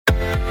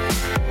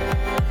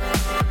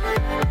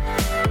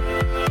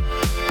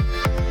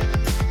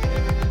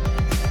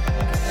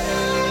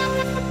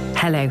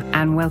Hello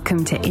and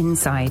welcome to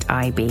Inside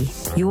IB,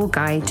 your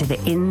guide to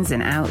the ins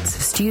and outs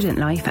of student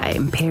life at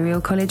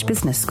Imperial College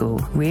Business School.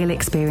 Real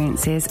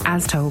experiences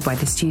as told by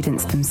the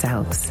students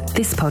themselves.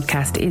 This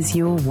podcast is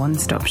your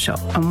one-stop shop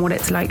on what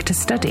it's like to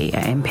study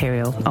at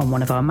Imperial on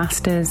one of our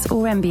Masters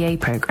or MBA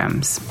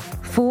programs.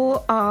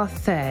 For our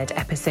third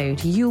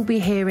episode, you'll be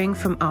hearing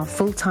from our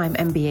full-time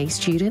MBA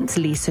students,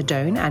 Lisa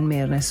Doan and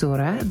Mirna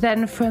Sora,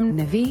 then from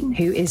Naveen,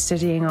 who is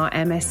studying our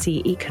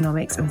MSc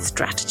Economics and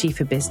Strategy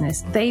for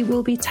Business. They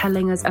will be telling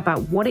us about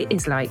what it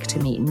is like to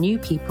meet new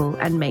people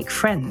and make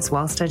friends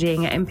while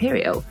studying at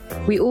Imperial.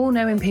 We all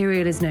know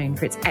Imperial is known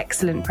for its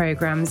excellent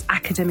programs,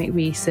 academic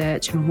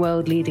research, and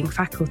world-leading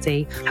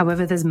faculty.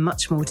 However, there's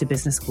much more to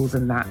business school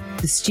than that.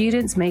 The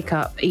students make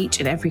up each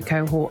and every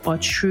cohort are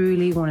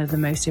truly one of the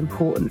most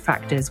important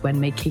factors when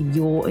making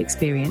your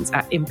experience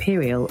at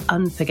Imperial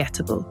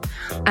unforgettable.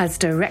 As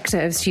Director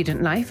of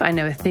Student Life, I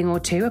know a thing or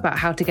two about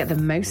how to get the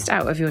most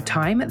out of your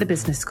time at the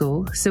business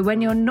school. So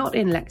when you're not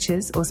in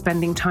lectures or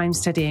spending time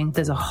studying,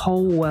 there's a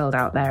whole world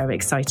out there of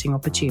exciting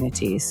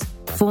opportunities.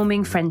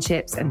 Forming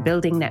friendships and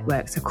building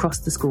networks across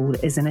the school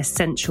is an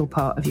essential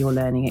part of your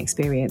learning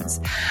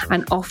experience,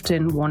 and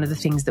often one of the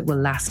things that will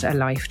last a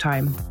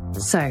lifetime.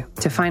 So,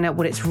 to find out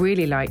what it's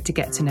really like to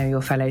get to know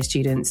your fellow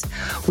students,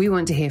 we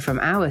want to hear from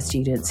our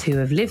students who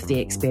have lived the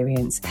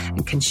experience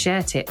and can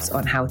share tips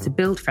on how to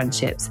build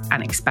friendships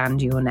and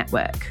expand your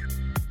network.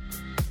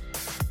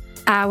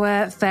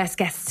 Our first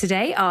guests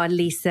today are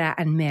Lisa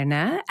and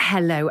Mirna.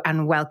 Hello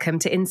and welcome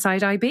to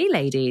Inside IB,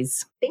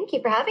 ladies. Thank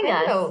you for having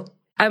us.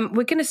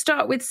 We're going to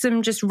start with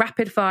some just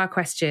rapid fire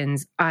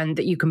questions and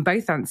that you can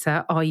both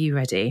answer. Are you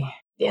ready?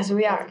 Yes,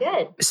 we are.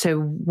 Good. So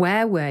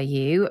where were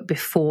you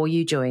before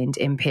you joined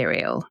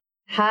Imperial?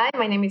 Hi,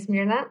 my name is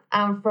Mirna.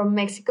 I'm from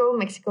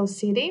Mexico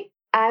City.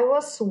 I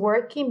was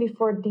working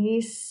before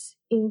this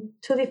in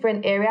two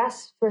different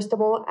areas. First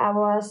of all, I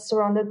was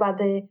surrounded by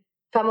the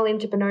family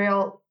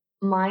entrepreneurial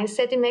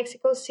mindset in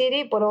Mexico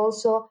City, but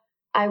also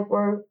I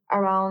worked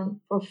around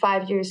for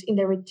 5 years in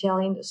the retail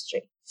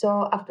industry.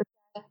 So after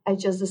that, I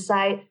just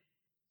decided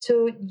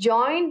to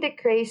join the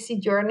crazy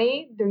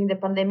journey during the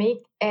pandemic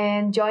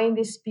and join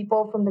these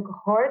people from the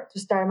cohort to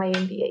start my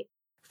MBA.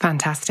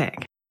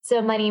 Fantastic. So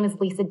my name is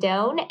Lisa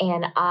Doan,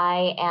 and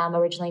I am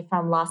originally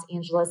from Los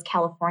Angeles,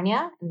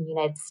 California, in the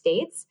United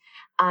States.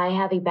 I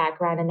have a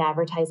background in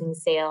advertising,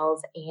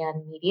 sales,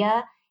 and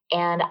media,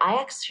 and I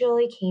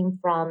actually came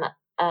from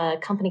a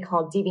company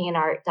called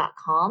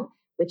DeviantArt.com,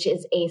 which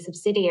is a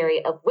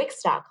subsidiary of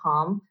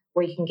Wix.com,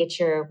 where you can get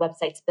your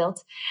websites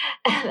built.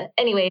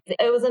 Anyways,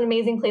 it was an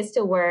amazing place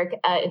to work,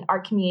 an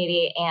art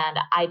community, and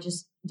I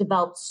just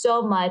developed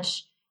so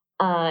much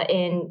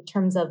in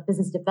terms of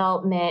business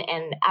development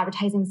and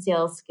advertising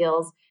sales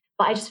skills.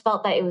 But I just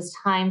felt that it was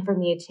time for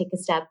me to take a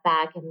step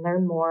back and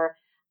learn more,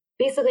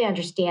 basically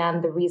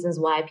understand the reasons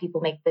why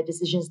people make the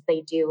decisions they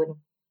do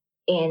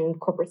in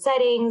corporate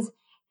settings.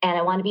 And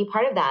I wanted to be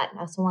part of that.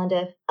 I also wanted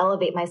to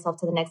elevate myself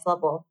to the next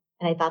level.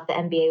 And I thought the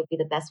MBA would be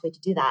the best way to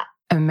do that.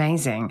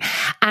 Amazing.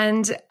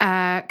 And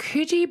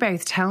could you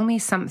both tell me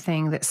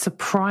something that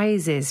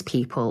surprises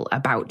people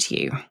about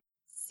you?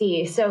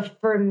 So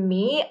for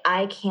me,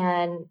 I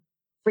can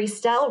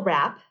freestyle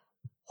rap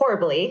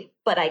horribly,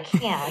 but I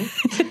can.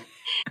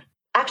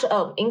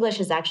 Actually, English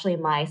is actually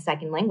my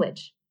second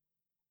language.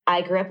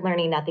 I grew up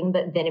learning nothing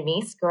but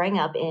Vietnamese growing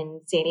up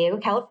in San Diego,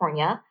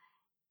 California.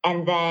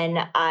 And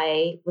then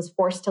I was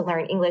forced to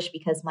learn English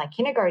because my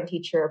kindergarten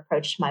teacher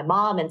approached my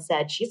mom and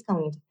said, she's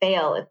going to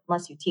fail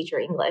unless you teach her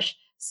English.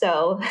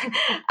 So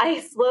I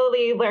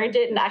slowly learned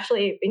it, and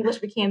actually English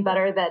became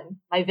better than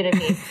my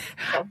Vietnamese.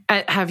 So.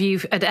 Have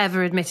you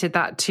ever admitted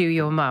that to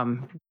your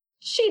mum?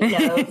 She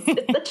knows.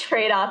 It's the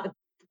trade-off.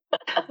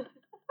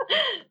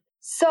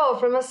 So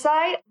from a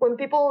side, when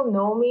people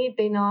know me,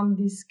 they know I'm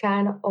this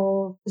kind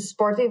of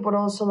sportive, but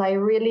also like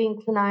really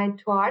inclined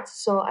to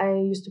arts. So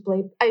I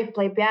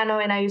play piano,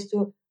 and I used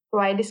to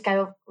provide this kind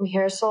of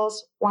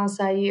rehearsals once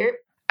a year.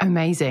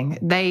 Amazing.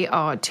 They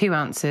are two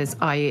answers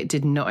I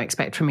did not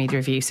expect from either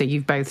of you. So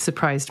you've both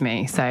surprised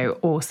me. So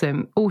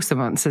awesome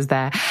answers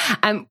there.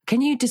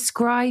 Can you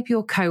describe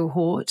your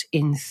cohort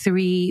in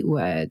 3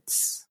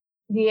 words?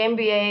 The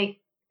MBA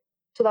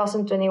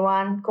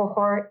 2021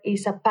 cohort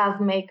is a path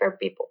maker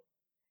people.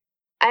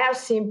 I have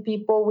seen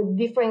people with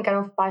different kind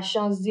of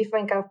passions,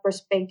 different kind of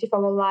perspective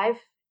about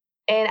life.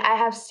 And I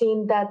have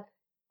seen that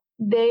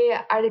they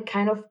are the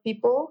kind of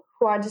people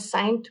who are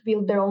designed to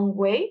build their own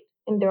way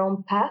and their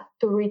own path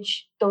to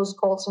reach those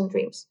goals and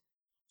dreams.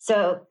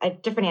 So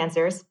different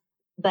answers,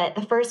 but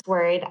the first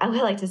word I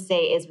would like to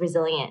say is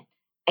resilient.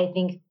 I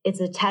think it's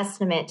a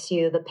testament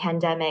to the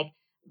pandemic,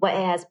 what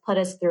it has put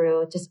us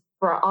through, just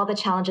for all the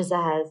challenges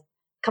that has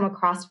come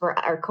across for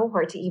our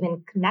cohort to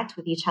even connect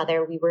with each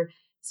other. We were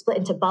split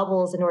into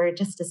bubbles in order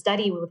just to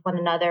study with one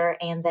another,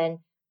 and then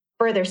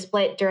further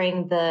split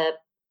during the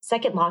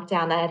second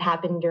lockdown that had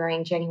happened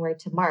during January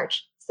to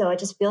March. So I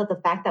just feel the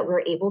fact that we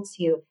were able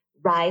to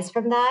rise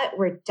from that,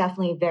 we're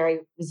definitely very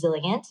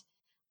resilient.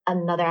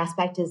 Another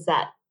aspect is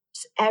that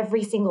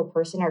every single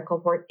person in our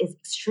cohort is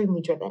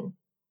extremely driven.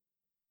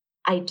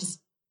 I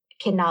just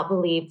cannot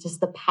believe just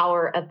the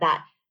power of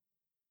that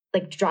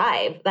like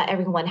drive that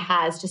everyone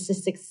has just to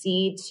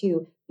succeed,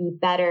 to be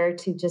better,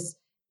 to just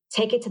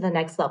take it to the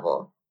next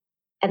level.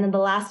 And then the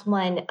last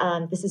one,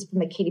 this is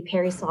from a Katy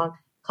Perry song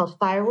called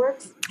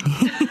Fireworks.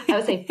 I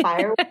would say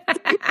fireworks.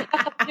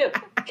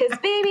 Because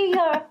baby,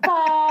 you're a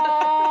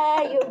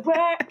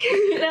firework,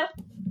 you know?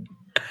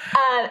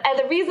 And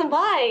the reason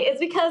why is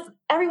because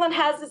everyone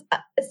has this,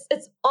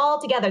 it's all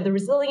together. The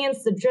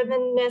resilience, the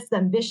drivenness, the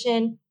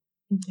ambition,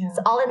 it's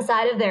all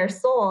inside of their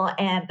soul.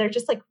 And they're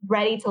just like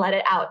ready to let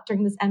it out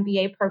during this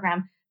MBA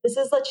program. This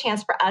is a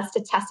chance for us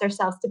to test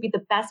ourselves, to be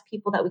the best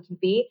people that we can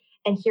be.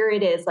 And here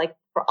it is, like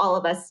for all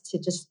of us to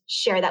just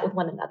share that with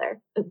one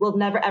another. We'll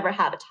never, ever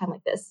have a time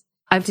like this.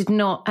 I did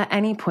not at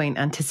any point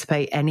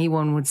anticipate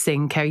anyone would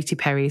sing Katy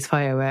Perry's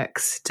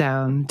Fireworks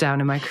down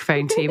a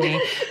microphone to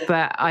me,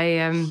 but I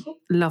am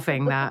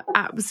loving that,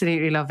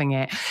 absolutely loving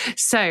it.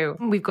 So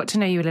we've got to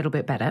know you a little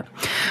bit better.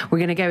 We're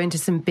going to go into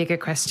some bigger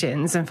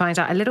questions and find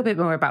out a little bit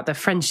more about the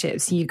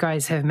friendships you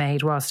guys have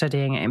made while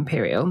studying at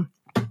Imperial.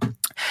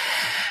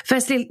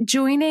 Firstly,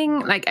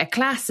 joining like a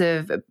class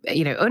of,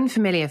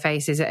 unfamiliar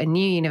faces at a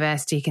new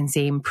university can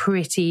seem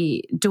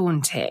pretty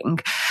daunting.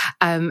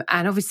 And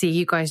obviously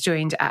you guys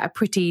joined at a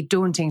pretty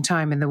daunting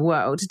time in the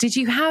world. Did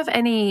you have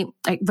any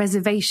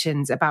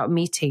reservations about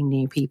meeting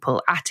new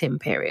people at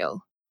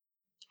Imperial?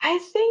 I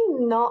think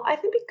no. I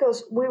think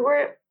because we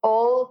were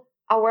all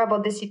aware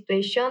about the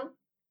situation,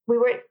 we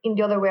were in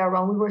the other way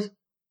around. We were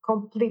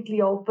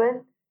completely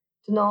open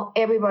to know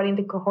everybody in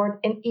the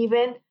cohort, and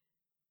even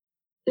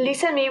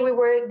Lisa and me, we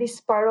were this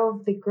part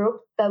of the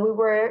group that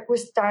we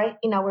started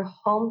in our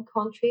home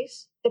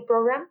countries, the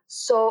program.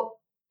 So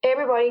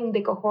everybody in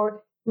the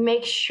cohort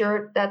makes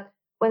sure that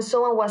when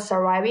someone was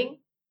arriving,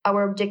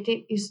 our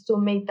objective is to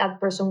make that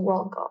person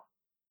welcome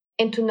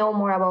and to know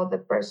more about the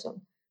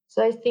person.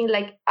 So I think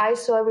I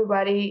saw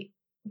everybody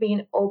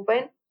being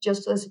open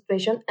just to the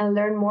situation and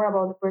learn more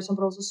about the person,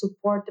 but also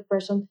support the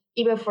person.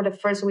 Even for the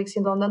first weeks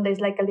in London, there's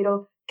a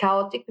little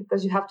chaotic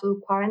because you have to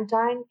do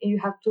quarantine and you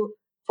have to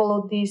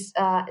follow these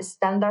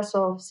standards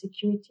of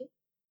security.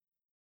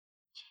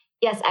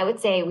 Yes, I would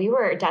say we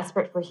were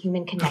desperate for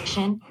human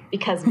connection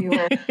because we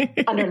were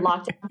under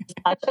lockdown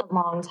for such a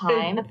long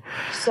time.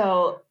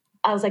 So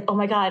I was like, oh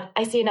my God,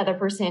 I see another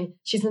person.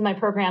 She's in my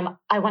program.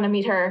 I want to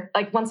meet her.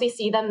 Like once we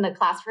see them in the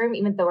classroom,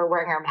 even though we're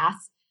wearing our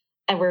masks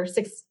and we're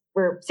 6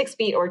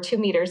 feet or 2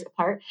 meters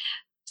apart,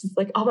 just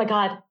like, oh my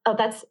God, oh,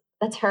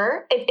 that's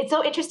her. It's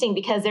so interesting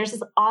because there's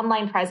this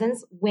online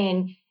presence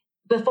when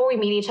before we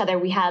meet each other,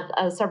 we have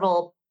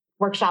several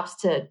workshops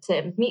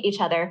to meet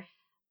each other,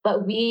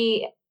 but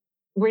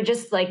we're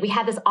just we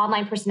had this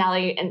online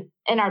personality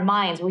in our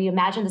minds where we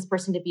imagine this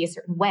person to be a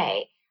certain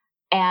way.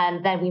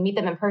 And then we meet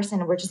them in person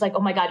and we're just like,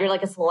 oh my God, you're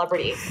like a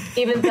celebrity.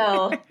 Even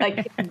though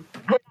we're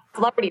not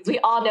celebrities, we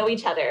all know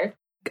each other.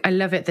 I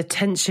love it. The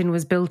tension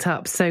was built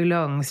up so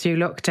long through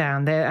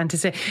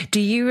lockdown. Do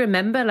you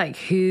remember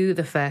who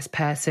the first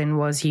person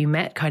was you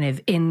met kind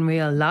of in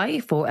real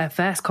life, or a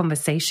first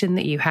conversation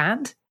that you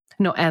had?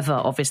 Not ever,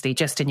 obviously,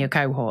 just in your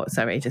cohort.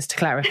 Sorry, just to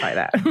clarify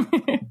that.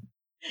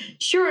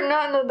 Sure.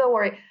 No, don't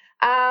worry.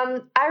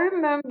 I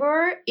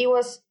remember it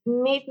was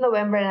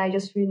mid-November and I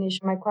just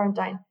finished my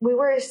quarantine. We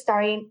were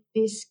starting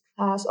this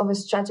class of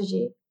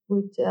strategy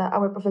with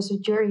our professor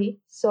Jury.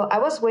 So I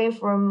was waiting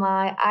for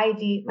my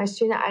ID, my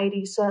student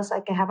ID, so as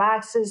I can have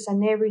access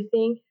and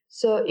everything.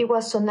 So it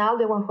was Sonal,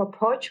 the one who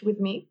approached with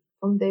me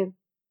from the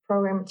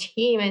program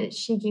team, and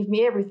she gave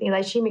me everything.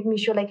 She made me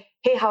sure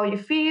hey, how you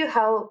feel,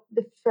 how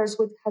the first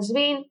week has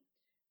been.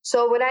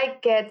 So when I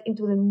get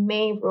into the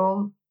main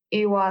room,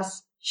 it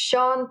was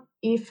Sean,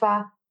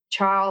 Aoife,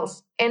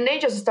 Charles, and they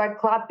just start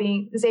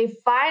clapping. They say,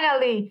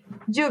 finally,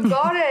 you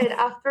got it.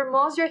 After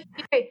months, you're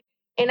here.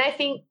 And I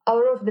think a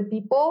lot of the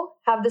people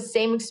have the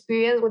same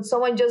experience with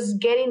someone just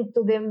getting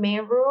to the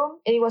main room,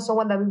 and it was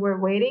someone that we were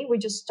waiting. We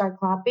just start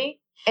clapping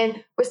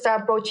and we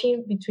start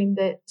approaching between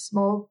the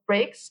small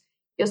breaks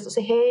just to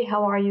say, hey,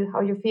 how are you? How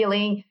are you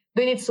feeling?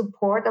 Do you need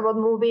support about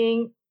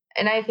moving?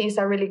 And I think it's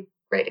a really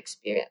great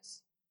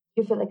experience.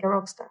 You feel like a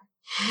rock star.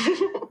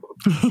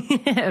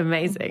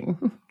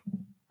 Amazing.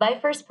 My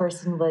first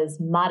person was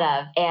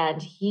Madhav,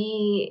 and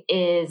he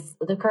is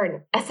the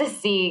current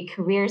SSC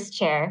careers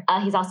chair.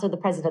 He's also the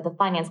president of the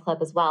finance club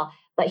as well,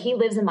 but he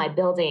lives in my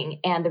building.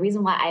 And the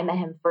reason why I met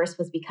him first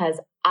was because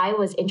I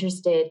was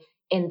interested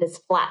in this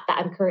flat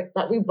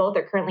that we both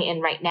are currently in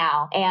right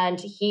now. And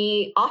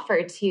he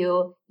offered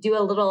to do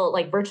a little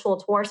virtual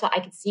tour so I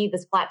could see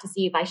this flat to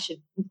see if I should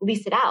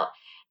lease it out.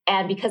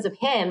 And because of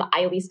him,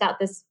 I leased out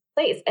this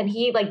place. And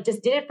he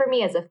just did it for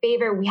me as a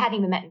favor. We hadn't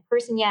even met in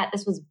person yet.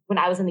 This was when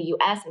I was in the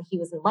US and he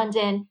was in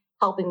London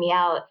helping me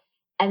out.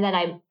 And then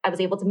I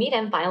was able to meet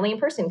him finally in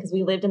person because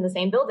we lived in the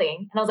same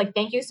building. And I was like,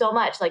 thank you so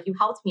much. You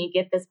helped me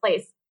get this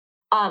place.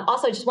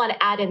 Also, I just want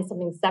to add in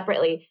something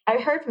separately. I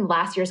heard from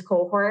last year's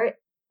cohort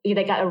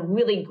They got a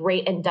really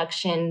great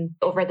induction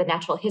over at the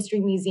Natural History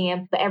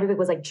Museum, but everybody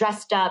was like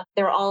dressed up.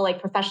 They were all like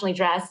professionally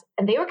dressed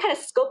and they were kind of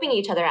scoping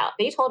each other out.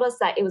 They told us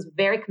that it was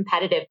very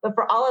competitive, but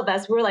for all of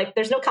us, we were like,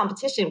 there's no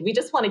competition. We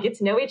just want to get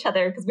to know each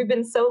other because we've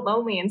been so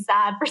lonely and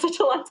sad for such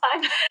a long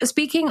time.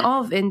 Speaking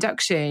of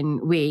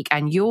induction week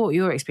and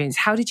your experience,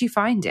 how did you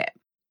find it?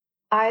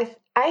 I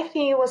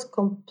think it was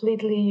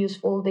completely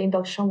useful, the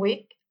induction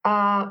week.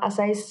 As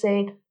I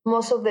say,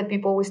 most of the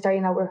people we start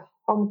in our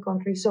home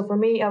country. So for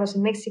me, I was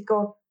in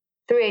Mexico,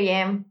 3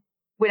 a.m.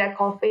 with a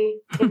coffee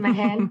in my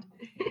hand.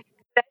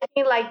 I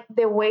think like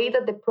the way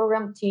that the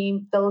program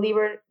team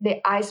delivered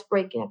the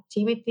ice-breaking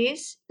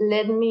activities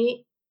led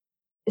me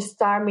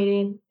start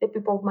meeting the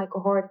people of my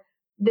cohort.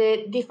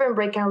 The different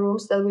breakout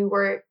rooms that we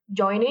were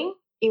joining,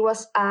 it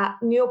was a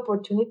new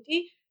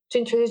opportunity to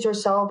introduce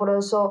yourself, but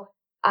also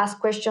ask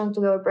questions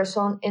to the other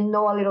person and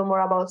know a little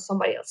more about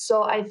somebody else.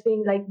 So I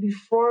think like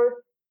before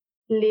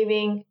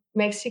leaving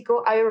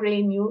Mexico, I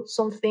already knew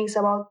some things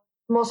about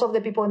most of the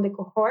people in the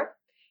cohort.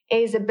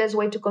 And it's the best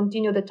way to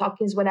continue the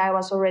talkings when I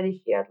was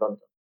already here at London.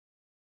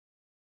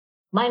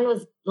 Mine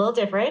was a little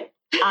different.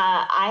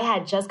 I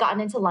had just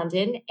gotten into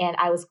London and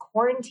I was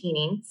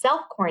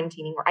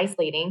self-quarantining or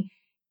isolating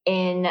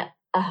in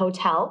a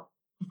hotel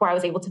before I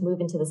was able to move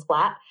into this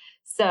flat.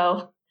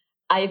 So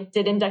I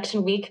did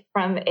induction week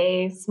from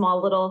a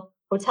small little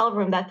hotel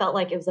room that felt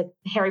like it was like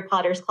Harry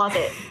Potter's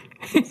closet.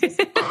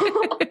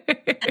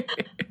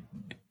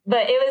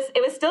 But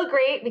it was still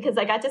great because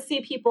I got to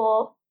see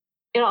people,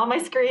 on my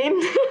screen.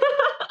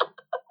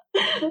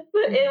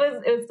 But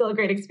it was still a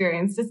great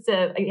experience just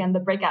to, again, the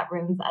breakout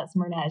rooms as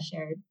Myrna has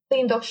shared. The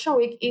induction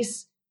week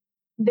is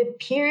the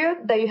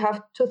period that you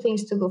have two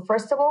things to do.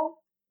 First of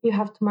all, you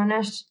have to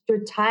manage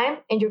your time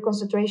and your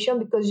concentration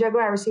because you're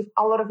going to receive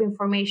a lot of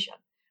information.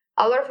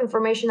 A lot of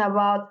information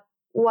about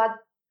what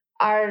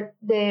are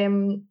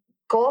the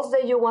goals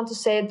that you want to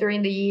set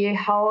during the year,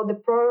 how the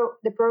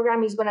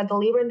program is going to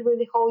deliver during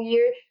the whole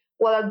year,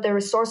 what are the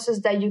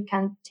resources that you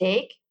can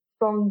take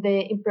from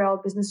the Imperial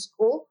Business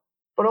School,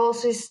 but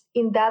also it's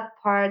in that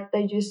part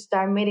that you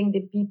start meeting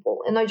the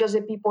people, and not just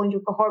the people in your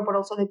cohort, but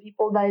also the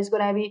people that is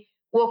going to be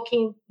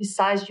working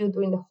besides you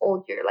during the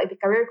whole year, like the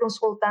career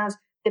consultants,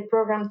 the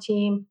program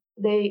team.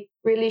 They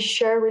really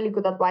share really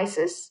good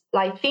advices,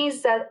 like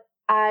things that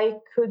I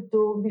could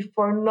do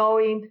before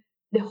knowing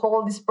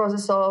this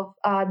process of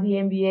the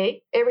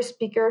MBA. Every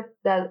speaker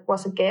that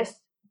was a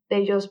guest,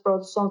 they just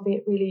brought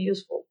something really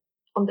useful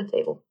on the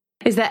table.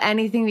 Is there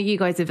anything that you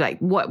guys have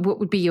what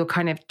would be your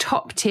kind of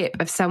top tip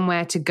of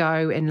somewhere to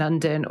go in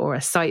London or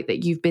a site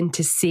that you've been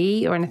to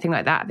see or anything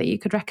like that you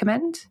could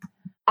recommend?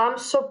 I'm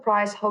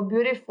surprised how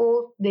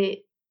beautiful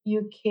the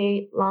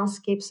UK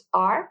landscapes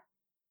are.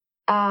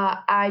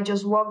 I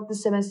just walked the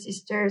Seven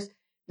Sisters.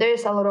 There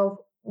is a lot of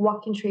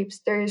walking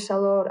trips. There is a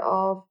lot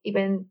of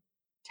even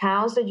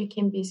towns that you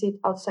can visit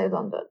outside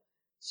London.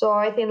 So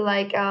I think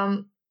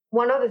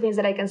one of the things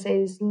that I can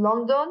say is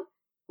London,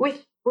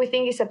 we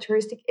think it's a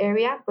touristic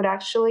area, but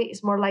actually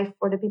it's more like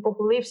for the people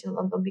who lives in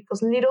London,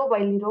 because little by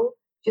little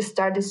you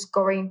start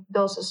discovering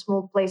those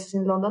small places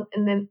in London,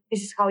 and then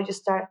this is how you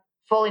start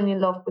falling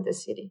in love with the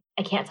city.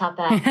 I can't top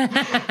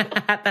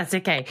that. That's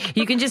okay.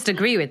 You can just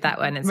agree with that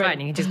one. It's right.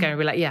 Fine. You can just go and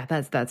be like, yeah,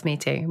 that's me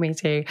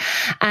too.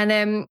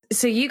 And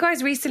so you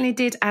guys recently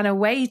did an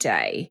away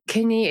day.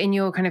 Can you, in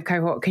your kind of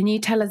cohort, can you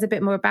tell us a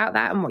bit more about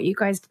that and what you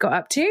guys got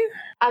up to?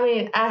 I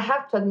mean, I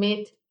have to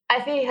admit, I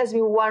think it has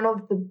been one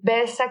of the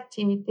best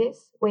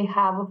activities we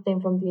have of them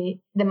from the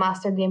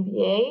master, the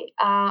MBA.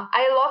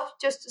 I love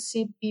just to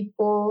see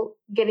people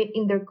getting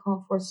in their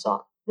comfort zone,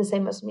 the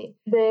same as me.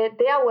 The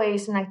day away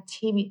is an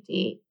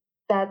activity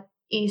that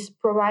is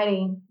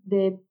providing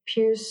the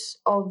peers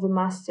of the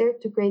master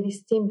to create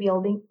this team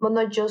building, but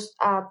not just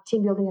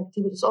team building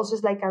activities. Also,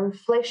 it's like a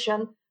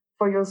reflection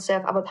for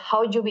yourself about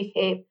how you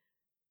behave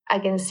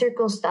against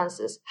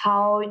circumstances,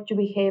 how you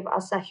behave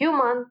as a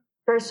human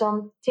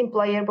person, team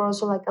player, but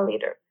also like a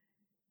leader.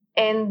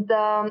 And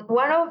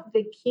one of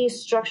the key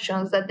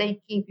instructions that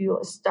they give you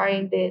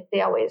starting the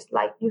day away is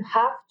like, you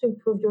have to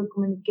improve your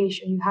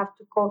communication. You have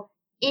to call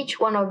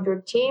each one of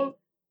your team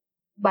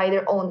by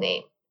their own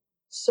name.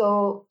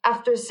 So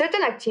after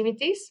certain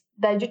activities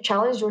that you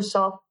challenge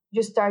yourself,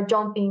 you start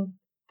jumping,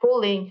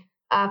 pulling,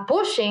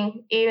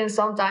 pushing even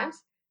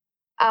sometimes.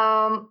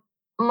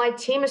 My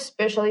team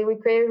especially, we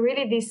created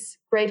really this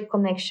great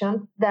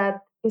connection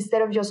that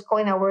instead of just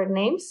calling our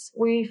names,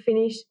 we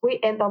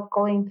end up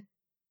calling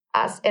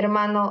as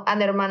hermano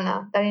and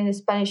hermana, that in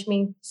Spanish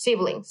means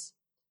siblings.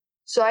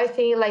 So I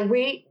think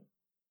we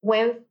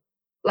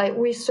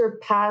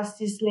surpassed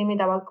this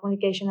limit about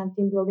communication and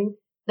team building,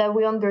 that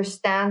we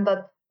understand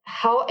that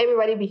how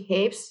everybody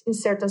behaves in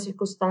certain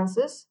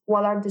circumstances,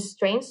 what are the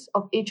strengths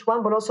of each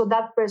one, but also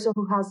that person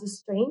who has the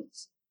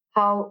strengths,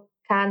 how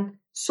can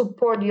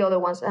support the other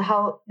ones and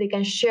how they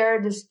can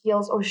share the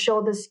skills or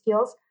show the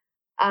skills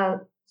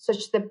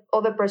such that the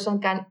other person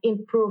can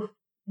improve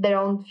their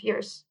own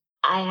fears.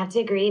 I have to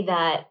agree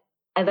that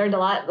I learned a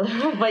lot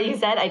of what you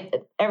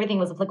said. Everything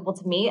was applicable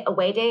to me.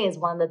 Away Day is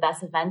one of the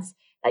best events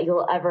that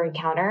you'll ever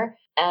encounter.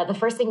 the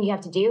first thing you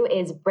have to do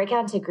is break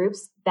out into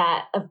groups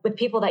with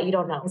people that you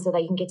don't know so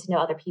that you can get to know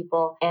other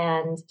people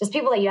and just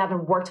people that you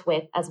haven't worked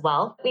with as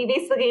well. We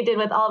basically did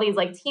with all these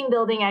like team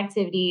building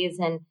activities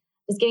and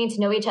just getting to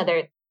know each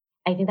other.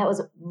 I think that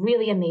was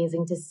really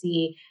amazing to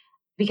see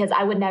because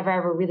I would never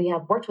ever really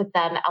have worked with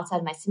them outside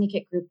of my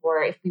syndicate group,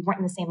 or if we weren't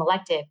in the same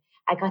elective.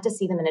 I got to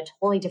see them in a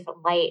totally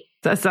different light.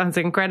 That sounds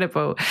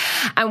incredible.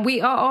 And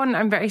we are on,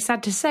 I'm very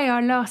sad to say,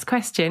 our last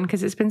question,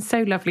 because it's been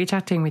so lovely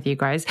chatting with you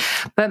guys.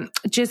 But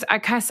just, I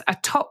guess, a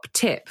top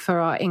tip for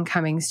our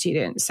incoming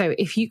students. So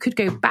if you could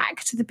go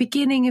back to the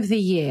beginning of the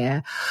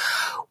year,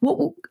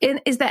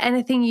 is there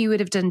anything you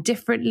would have done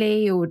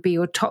differently or would be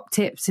your top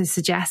tips to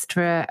suggest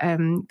for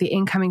the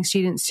incoming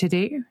students to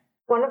do?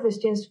 One of the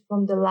students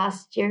from the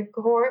last year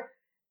cohort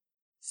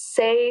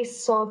say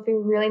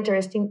something really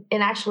interesting.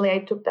 And actually, I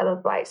took that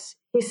advice.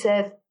 He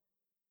said,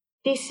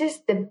 this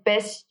is the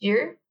best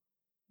year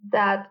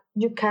that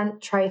you can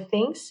try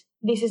things.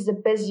 This is the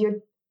best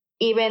year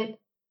even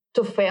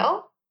to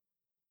fail.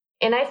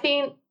 And I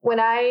think when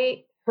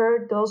I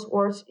heard those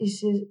words,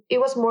 it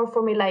was more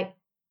for me like,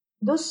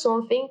 do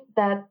something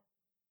that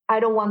I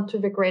don't want to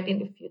regret in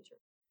the future.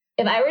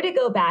 If I were to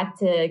go back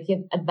to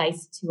give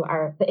advice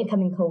to the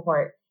incoming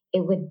cohort, it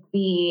would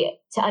be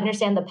to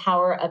understand the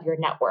power of your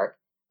network.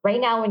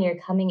 Right now, when you're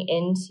coming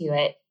into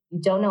it, you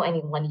don't know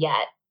anyone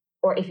yet.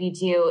 Or if you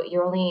do,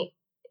 you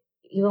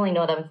only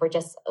know them for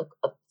just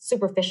a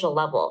superficial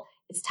level.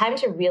 It's time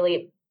to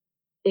really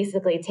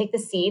basically take the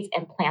seeds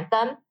and plant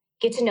them,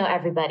 get to know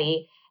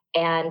everybody.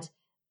 And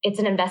it's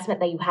an investment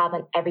that you have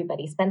on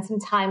everybody. Spend some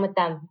time with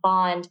them,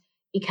 bond,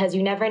 because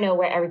you never know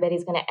where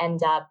everybody's going to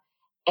end up.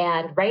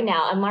 And right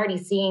now, I'm already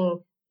seeing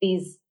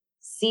these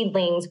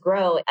seedlings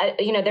grow.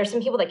 There's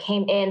some people that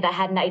came in that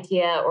had an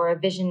idea or a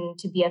vision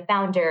to be a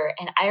founder,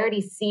 and I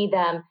already see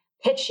them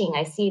pitching.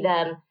 I see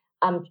them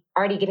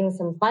already getting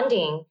some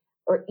funding,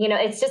 or,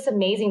 it's just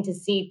amazing to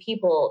see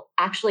people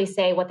actually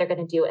say what they're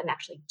going to do and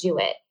actually do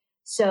it.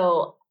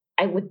 So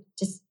I would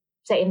just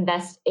say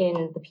invest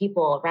in the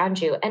people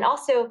around you. And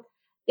also,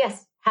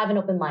 yes, have an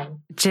open mind.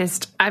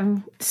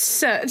 I'm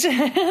such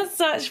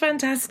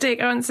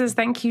fantastic answers.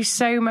 Thank you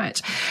so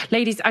much.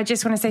 Ladies, I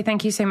just want to say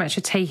thank you so much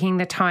for taking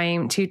the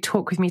time to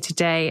talk with me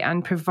today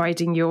and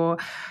providing your,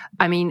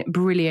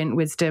 brilliant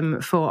wisdom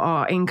for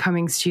our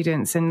incoming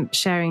students and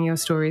sharing your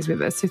stories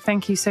with us. So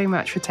thank you so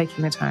much for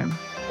taking the time.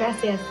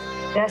 Gracias.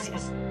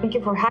 Thank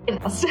you for having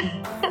us.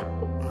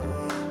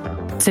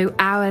 So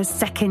our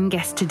second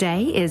guest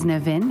today is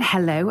Navin.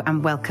 Hello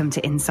and welcome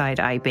to Inside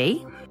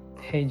IB.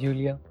 Hey,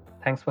 Julia.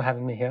 Thanks for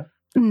having me here.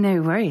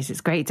 No worries.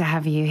 It's great to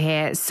have you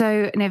here.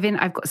 So,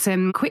 Navin, I've got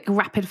some quick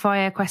rapid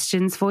fire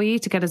questions for you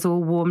to get us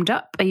all warmed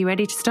up. Are you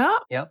ready to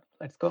start? Yep,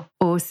 let's go.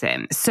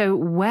 Awesome. So,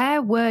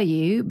 where were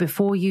you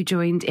before you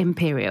joined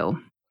Imperial?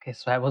 Okay,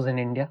 so I was in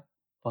India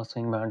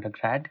pursuing my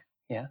undergrad.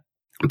 Yeah.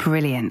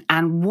 Brilliant.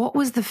 And what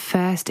was the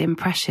first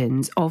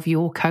impressions of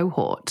your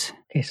cohort?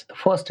 Okay, so the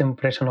first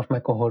impression of my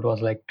cohort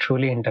was like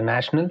truly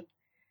international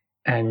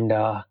and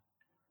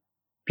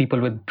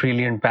people with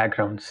brilliant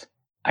backgrounds.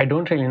 I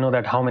don't really know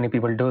that how many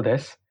people do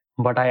this,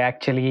 but I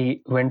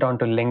actually went on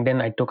to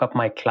LinkedIn. I took up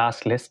my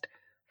class list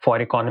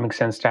for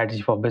economics and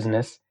strategy for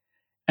business,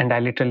 and I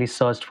literally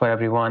searched for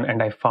everyone,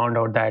 and I found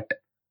out that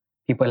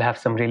people have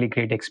some really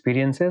great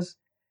experiences,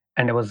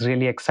 and I was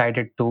really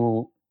excited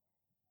to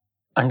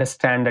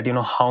understand that,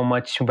 how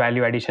much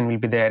value addition will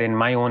be there in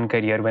my own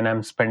career when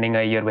I'm spending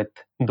a year with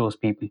those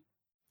people.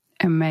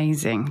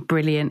 Amazing.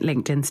 Brilliant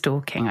LinkedIn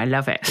stalking. I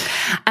love it.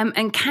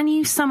 And can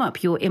you sum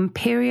up your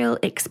Imperial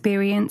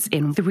experience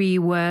in 3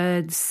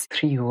 words?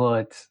 3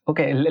 words.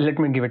 Okay, let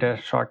me give it a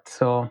shot.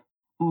 So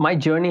my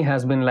journey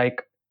has been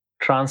like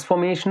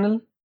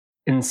transformational,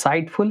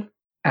 insightful,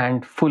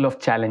 and full of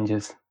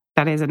challenges.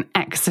 That is an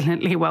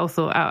excellently well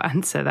thought out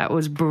answer. That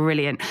was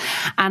brilliant.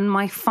 And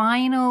my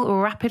final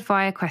rapid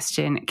fire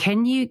question,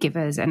 can you give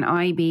us an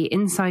IB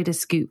insider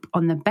scoop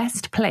on the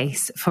best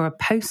place for a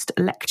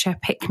post-lecture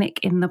picnic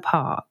in the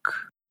park?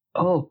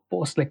 Oh,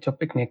 post-lecture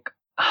picnic.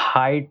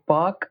 Hyde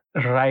Park,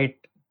 right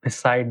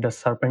beside the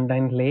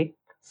Serpentine Lake,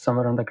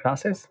 somewhere on the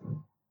grasses.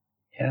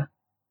 Yeah.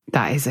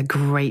 That is a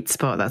great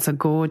spot. That's a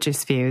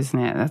gorgeous view, isn't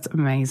it? That's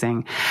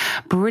amazing.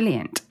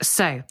 Brilliant.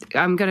 So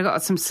I'm going to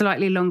got some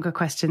slightly longer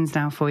questions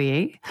now for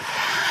you.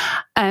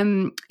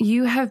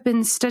 You have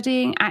been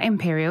studying at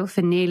Imperial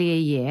for nearly a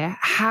year.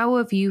 How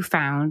have you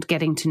found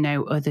getting to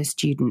know other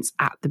students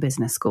at the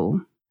business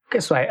school? Okay,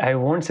 so I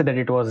won't say that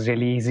it was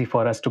really easy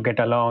for us to get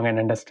along and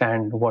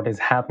understand what is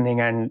happening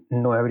and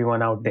know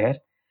everyone out there.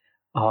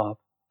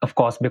 Of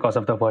course, because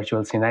of the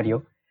virtual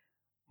scenario.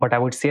 But I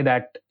would say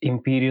that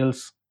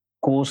Imperial's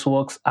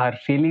courseworks are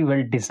really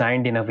well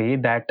designed in a way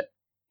that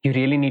you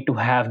really need to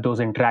have those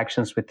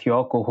interactions with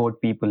your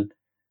cohort people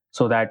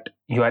so that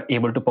you are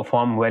able to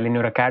perform well in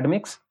your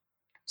academics.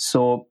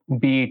 So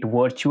be it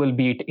virtual,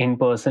 be it in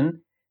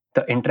person,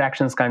 the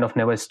interactions kind of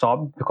never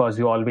stopped because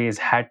you always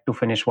had to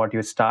finish what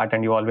you start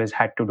and you always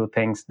had to do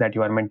things that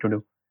you are meant to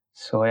do.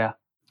 So, yeah.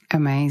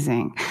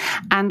 Amazing.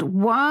 And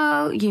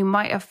while you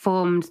might have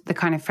formed the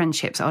kind of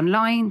friendships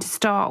online to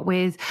start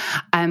with,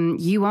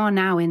 you are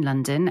now in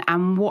London.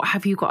 And what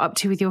have you got up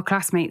to with your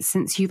classmates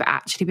since you've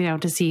actually been able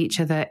to see each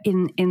other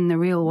in the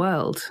real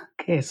world?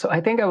 Okay, so I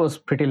think I was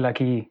pretty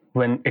lucky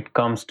when it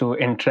comes to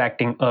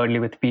interacting early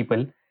with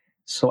people.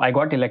 So I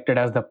got elected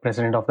as the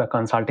president of the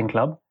consulting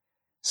club.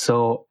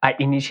 So I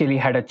initially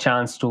had a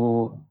chance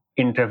to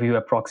interview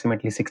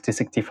approximately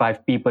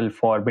 65 people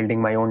for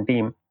building my own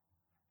team.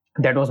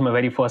 That was my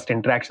very first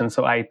interaction.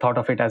 So I thought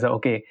of it as,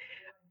 okay,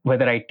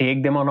 whether I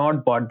take them or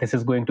not, but this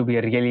is going to be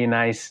a really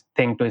nice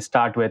thing to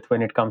start with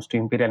when it comes to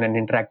Imperial and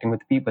interacting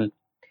with people.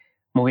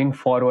 Moving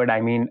forward,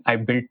 I mean, I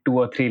built 2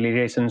 or 3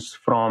 relations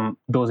from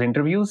those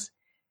interviews.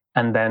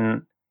 And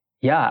then,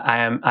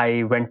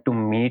 I went to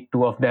meet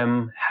 2 of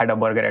them, had a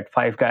burger at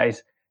Five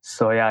Guys.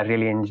 So yeah,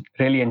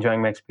 really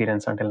enjoying my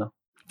experience until now.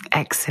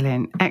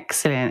 Excellent.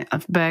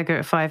 A burger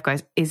at Five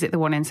Guys. Is it the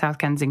one in South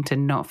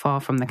Kensington, not far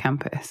from the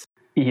campus?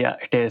 Yeah,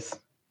 it is.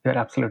 You're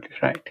absolutely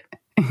right.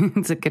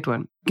 It's a good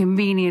one.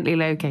 Conveniently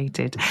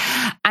located.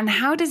 And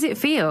how does it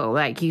feel?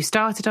 Like, you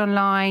started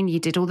online, you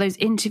did all those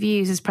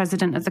interviews as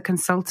president of the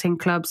consulting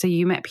club, so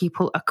you met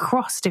people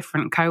across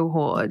different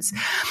cohorts.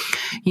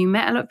 You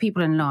met a lot of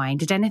people online.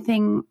 Did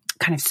anything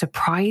kind of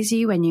surprise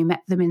you when you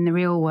met them in the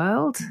real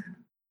world?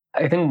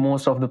 I think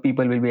most of the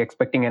people will be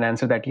expecting an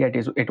answer that,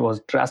 it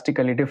was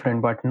drastically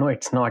different, but no,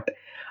 it's not.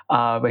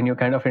 When you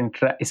kind of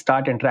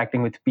start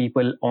interacting with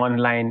people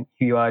online,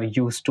 you are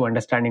used to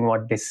understanding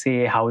what they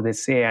say, how they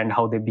say, and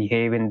how they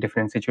behave in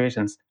different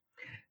situations.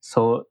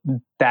 So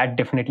that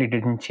definitely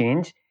didn't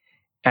change.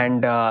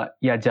 And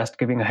just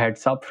giving a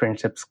heads up,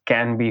 friendships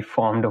can be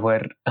formed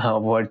over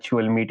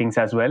virtual meetings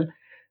as well.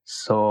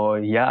 So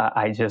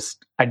I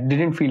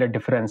didn't feel a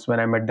difference when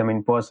I met them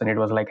in person. It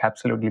was like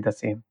absolutely the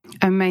same.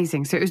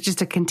 Amazing. So it was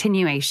just a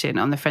continuation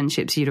on the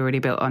friendships you'd already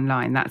built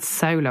online. That's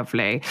so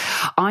lovely.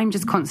 I'm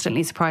just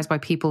constantly surprised by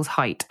people's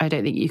height. I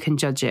don't think you can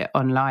judge it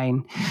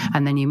online.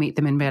 And then you meet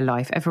them in real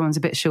life. Everyone's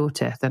a bit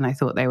shorter than I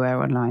thought they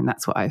were online.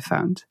 That's what I've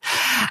found.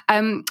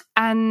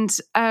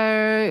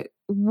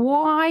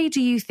 Why do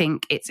you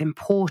think it's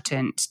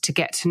important to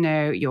get to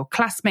know your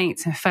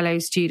classmates and fellow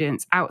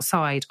students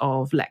outside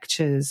of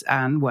lectures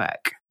and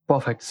work?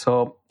 Perfect.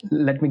 So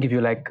let me give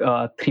you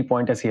 3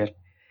 pointers here.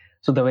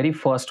 So the very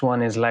first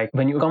one is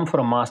when you come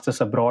for a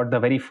master's abroad, the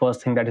very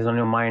first thing that is on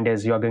your mind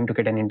is you're going to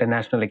get an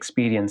international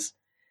experience.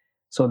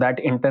 So that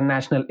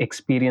international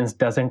experience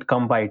doesn't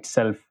come by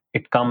itself.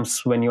 It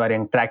comes when you are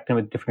interacting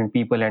with different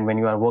people and when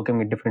you are working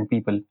with different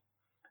people.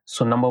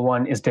 So number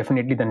 1 is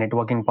definitely the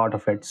networking part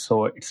of it.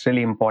 So it's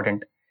really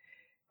important.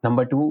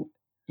 Number 2,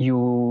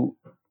 you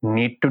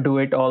need to do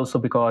it also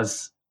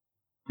because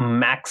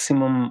most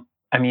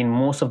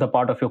of the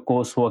part of your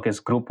coursework is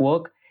group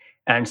work.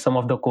 And some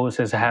of the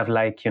courses have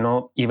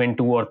even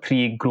 2 or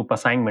 3 group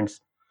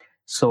assignments.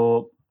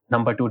 So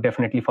number 2,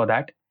 definitely for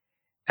that.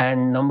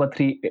 And number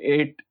 3,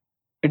 it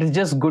is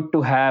just good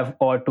to have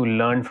or to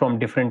learn from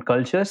different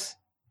cultures.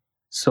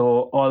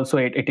 So also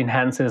it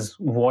enhances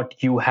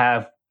what you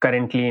have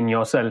currently in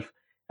yourself,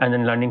 and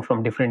then learning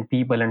from different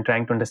people and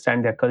trying to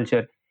understand their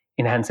culture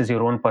enhances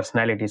your own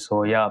personality.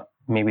 So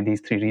maybe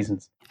these 3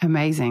 reasons.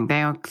 Amazing.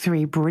 They are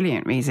 3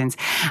 brilliant reasons.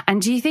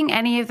 And do you think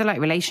any of the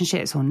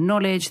relationships or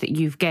knowledge that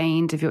you've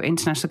gained of your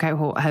international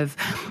cohort have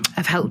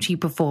helped you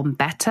perform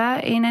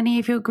better in any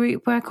of your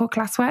group work or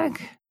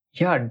classwork?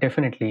 Yeah,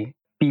 definitely.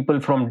 People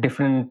from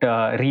different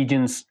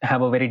regions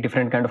have a very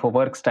different kind of a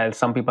work style.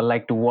 Some people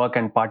like to work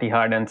and party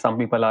hard, and some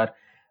people are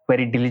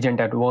very diligent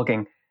at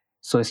working.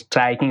 So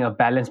striking a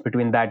balance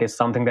between that is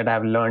something that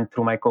I've learned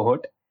through my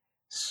cohort.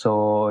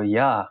 So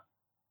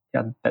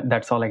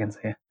that's all I can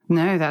say.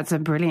 No, that's a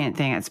brilliant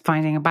thing. It's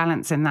finding a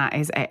balance in that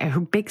is a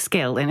big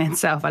skill in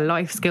itself, a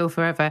life skill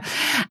forever.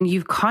 And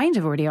you've kind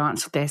of already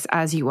answered this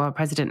as you are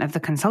president of the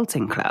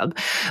consulting club,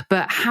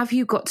 but have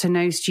you got to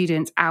know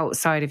students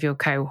outside of your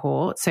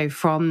cohort, so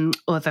from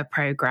other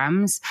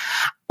programs,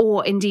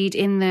 or indeed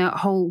in the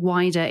whole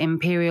wider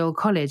Imperial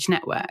College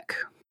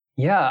network?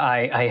 Yeah,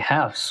 I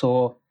have.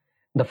 So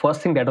the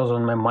first thing that was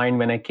on my mind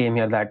when I came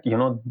here that,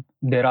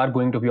 there are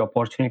going to be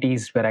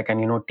opportunities where I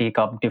can, take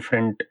up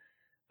different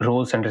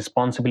roles and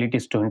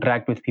responsibilities to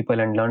interact with people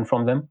and learn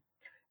from them.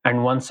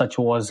 And one such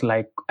was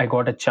I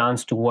got a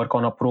chance to work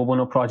on a pro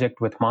bono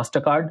project with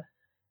MasterCard.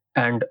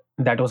 And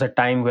that was a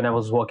time when I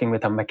was working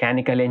with a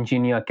mechanical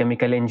engineer,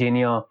 chemical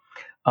engineer,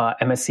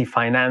 MSc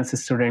finance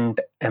student,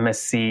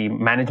 MSc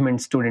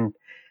management student.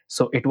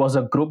 So it was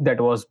a group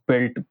that was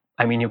built.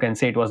 You can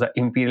say it was an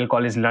Imperial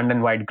College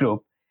London-wide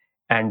group.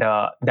 And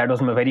that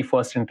was my very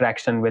first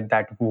interaction with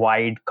that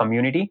wide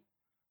community.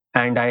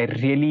 And I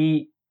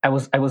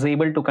was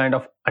able to kind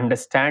of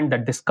understand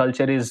that this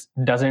culture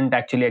doesn't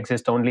actually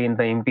exist only in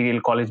the Imperial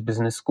College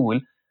Business School,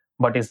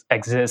 but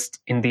exists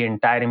in the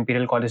entire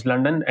Imperial College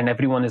London. And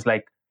everyone is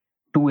too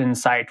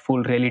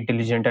insightful, really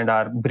diligent, and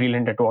are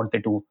brilliant at what they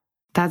do.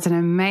 That's an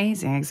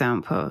amazing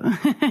example.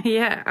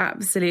 Yeah,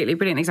 absolutely.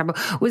 Brilliant example.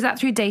 Was that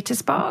through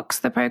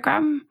DataSparks, the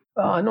program?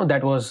 No,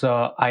 that was,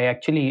 I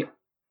actually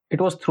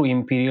it was through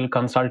Imperial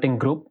Consulting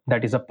Group,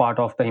 that is a part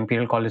of the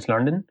Imperial College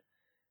London.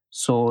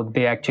 So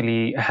they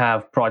actually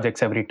have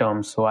projects every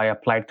term. So I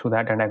applied through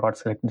that and I got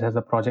selected as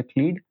a project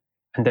lead.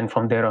 And then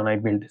from there on, I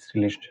built these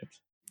relationships.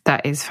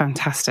 That is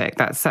fantastic.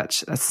 That's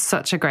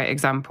such a great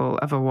example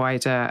of a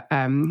wider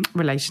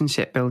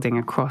relationship building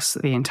across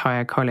the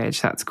entire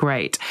college. That's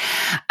great.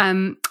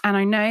 And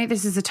I know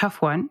this is a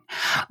tough one,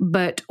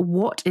 but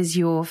what is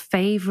your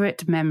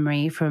favorite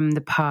memory from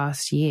the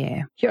past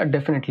year? Yeah,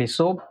 definitely.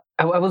 So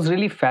I was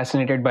really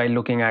fascinated by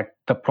looking at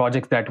the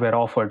projects that were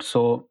offered.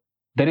 So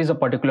there is a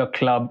particular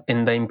club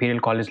in the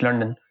Imperial College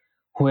London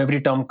who every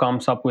term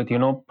comes up with,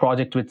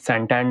 projects with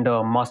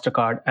Santander,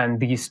 MasterCard, and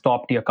these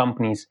top tier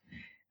companies.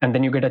 And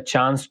then you get a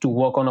chance to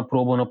work on a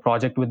pro bono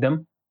project with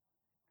them.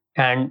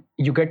 And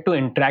you get to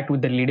interact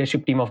with the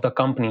leadership team of the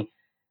company.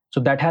 So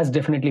that has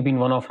definitely been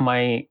one of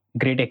my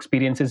great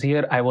experiences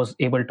here. I was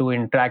able to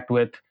interact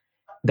with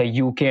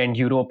the UK and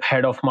Europe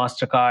head of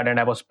MasterCard,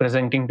 and I was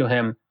presenting to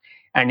him.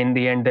 And in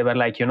the end, they were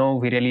like,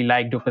 we really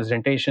liked your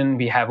presentation.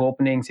 We have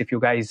openings. If you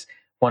guys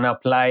want to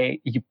apply,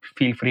 you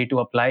feel free to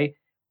apply.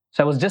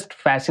 So I was just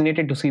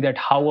fascinated to see that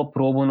how a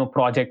pro bono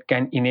project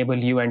can enable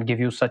you and give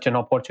you such an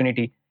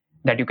opportunity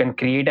that you can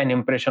create an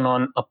impression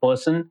on a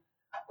person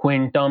who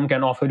in turn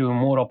can offer you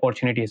more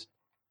opportunities.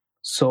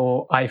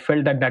 So I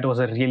felt that was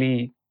a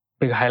really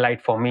big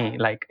highlight for me,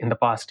 like in the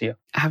past year.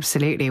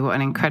 Absolutely. What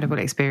an incredible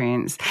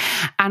experience.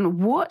 And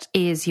what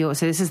is so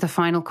this is the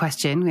final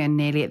question. We're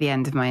nearly at the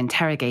end of my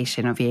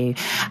interrogation of you.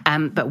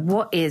 But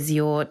what is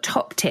your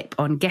top tip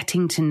on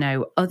getting to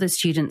know other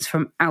students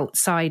from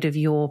outside of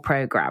your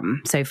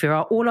program? So for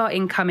all our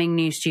incoming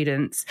new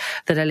students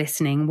that are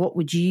listening, what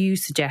would you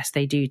suggest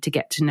they do to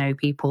get to know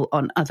people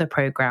on other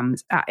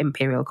programs at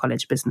Imperial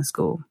College Business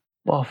School?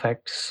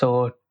 Perfect.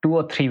 So 2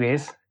 or 3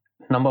 ways.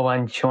 Number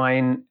 1,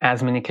 join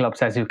as many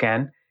clubs as you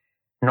can.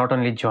 Not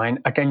only join,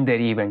 attend their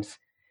events,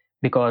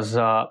 because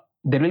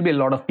there will be a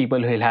lot of people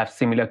who will have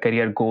similar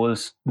career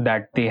goals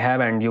that they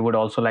have, and you would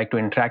also like to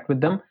interact with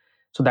them.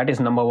 So that is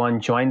number 1,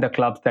 join the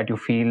clubs that you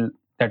feel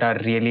that are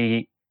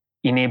really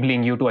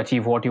enabling you to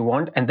achieve what you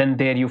want. And then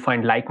there you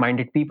find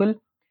like-minded people.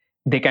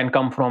 They can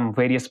come from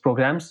various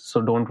programs,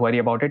 so don't worry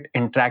about it.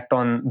 Interact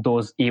on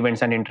those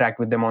events and interact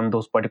with them on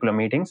those particular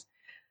meetings.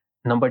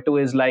 Number 2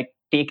 is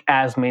take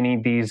as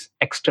many these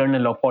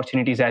external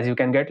opportunities as you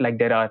can get. Like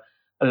there are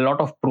a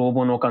lot of pro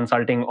bono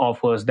consulting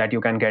offers that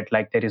you can get.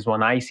 Like there is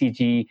one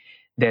ICG,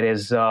 there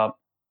is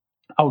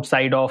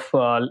outside of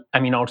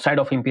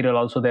Imperial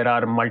also, there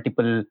are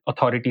multiple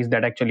authorities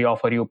that actually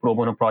offer you pro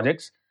bono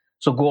projects.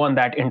 So go on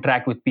that,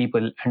 interact with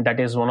people, and that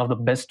is one of the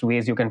best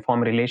ways you can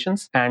form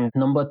relations. And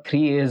number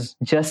 3 is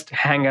just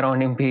hang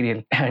around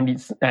Imperial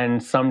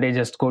and someday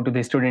just go to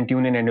the student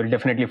union and you'll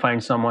definitely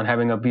find someone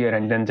having a beer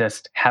and then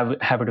just have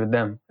it with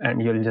them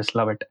and you'll just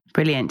love it.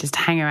 Brilliant. Just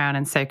hang around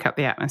and soak up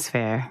the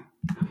atmosphere,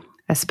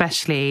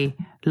 especially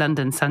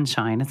London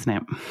sunshine, isn't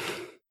it?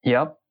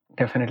 Yep.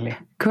 Definitely.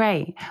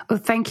 Great. Well,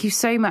 thank you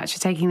so much for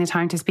taking the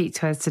time to speak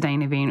to us today,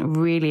 Naveen.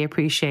 Really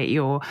appreciate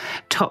your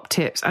top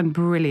tips and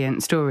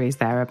brilliant stories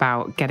there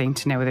about getting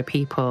to know other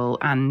people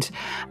and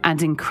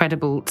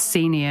incredible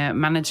senior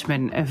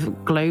management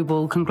of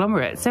global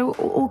conglomerates. So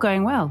all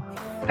going well.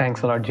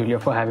 Thanks a lot, Julia,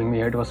 for having me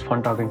here. It was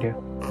fun talking to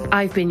you.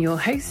 I've been your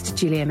host,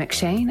 Julia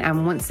McShane,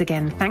 and once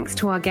again, thanks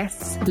to our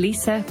guests,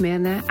 Lisa,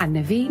 Myrna and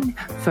Naveen,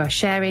 for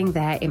sharing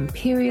their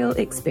Imperial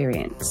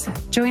experience.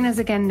 Join us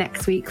again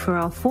next week for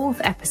our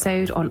 4th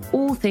episode on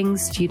all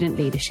things student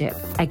leadership,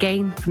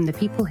 again from the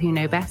people who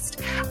know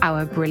best,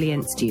 our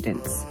brilliant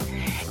students.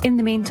 In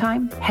the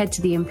meantime, head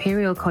to the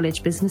Imperial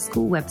College Business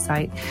School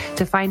website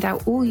to find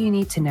out all you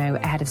need to know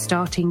ahead of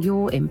starting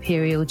your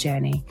Imperial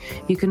journey.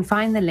 You can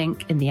find the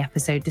link in the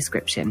episode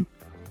description.